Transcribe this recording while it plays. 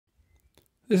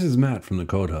This is Matt from the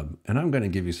Code Hub, and I'm going to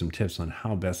give you some tips on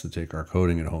how best to take our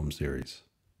Coding at Home series.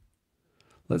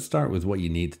 Let's start with what you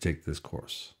need to take this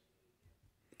course.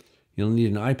 You'll need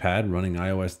an iPad running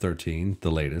iOS 13,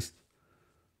 the latest.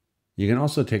 You can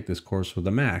also take this course with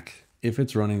a Mac if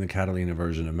it's running the Catalina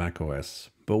version of macOS,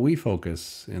 but we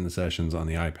focus in the sessions on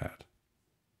the iPad.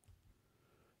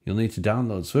 You'll need to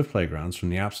download Swift Playgrounds from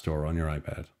the App Store on your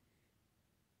iPad.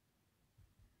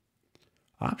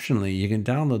 Optionally, you can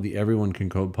download the Everyone Can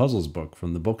Code Puzzles book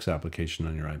from the Books application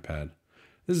on your iPad.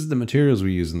 This is the materials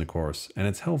we use in the course, and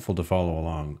it's helpful to follow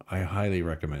along. I highly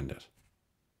recommend it.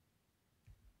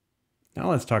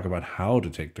 Now let's talk about how to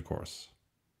take the course.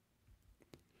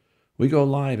 We go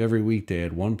live every weekday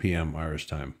at 1 p.m. Irish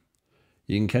time.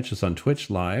 You can catch us on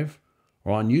Twitch live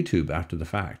or on YouTube after the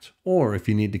fact, or if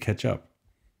you need to catch up.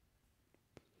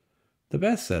 The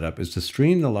best setup is to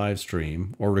stream the live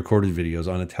stream or recorded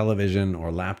videos on a television or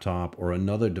laptop or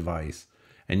another device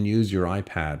and use your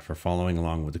iPad for following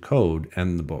along with the code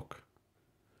and the book.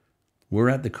 We're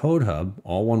at the Code Hub,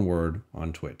 all one word,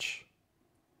 on Twitch.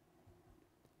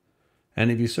 And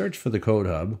if you search for the Code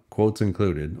Hub, quotes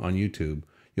included, on YouTube,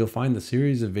 you'll find the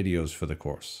series of videos for the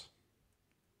course.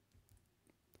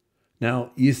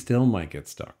 Now, you still might get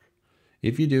stuck.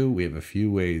 If you do, we have a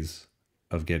few ways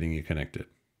of getting you connected.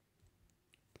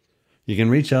 You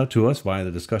can reach out to us via the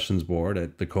discussions board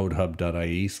at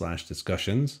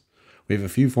thecodehub.ie/discussions. We have a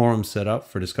few forums set up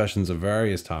for discussions of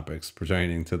various topics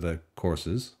pertaining to the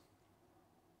courses.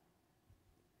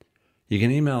 You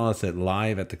can email us at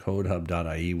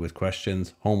live@thecodehub.ie with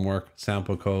questions, homework,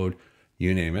 sample code,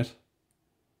 you name it.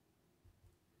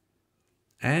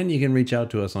 And you can reach out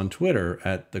to us on Twitter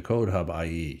at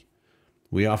thecodehub.ie.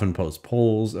 We often post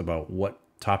polls about what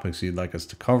topics you'd like us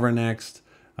to cover next.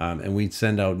 And we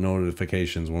send out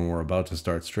notifications when we're about to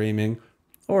start streaming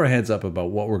or a heads up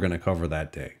about what we're going to cover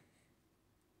that day.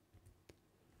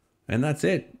 And that's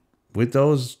it. With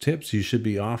those tips, you should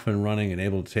be off and running and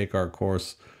able to take our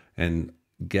course and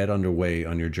get underway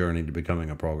on your journey to becoming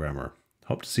a programmer.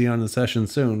 Hope to see you on the session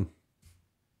soon.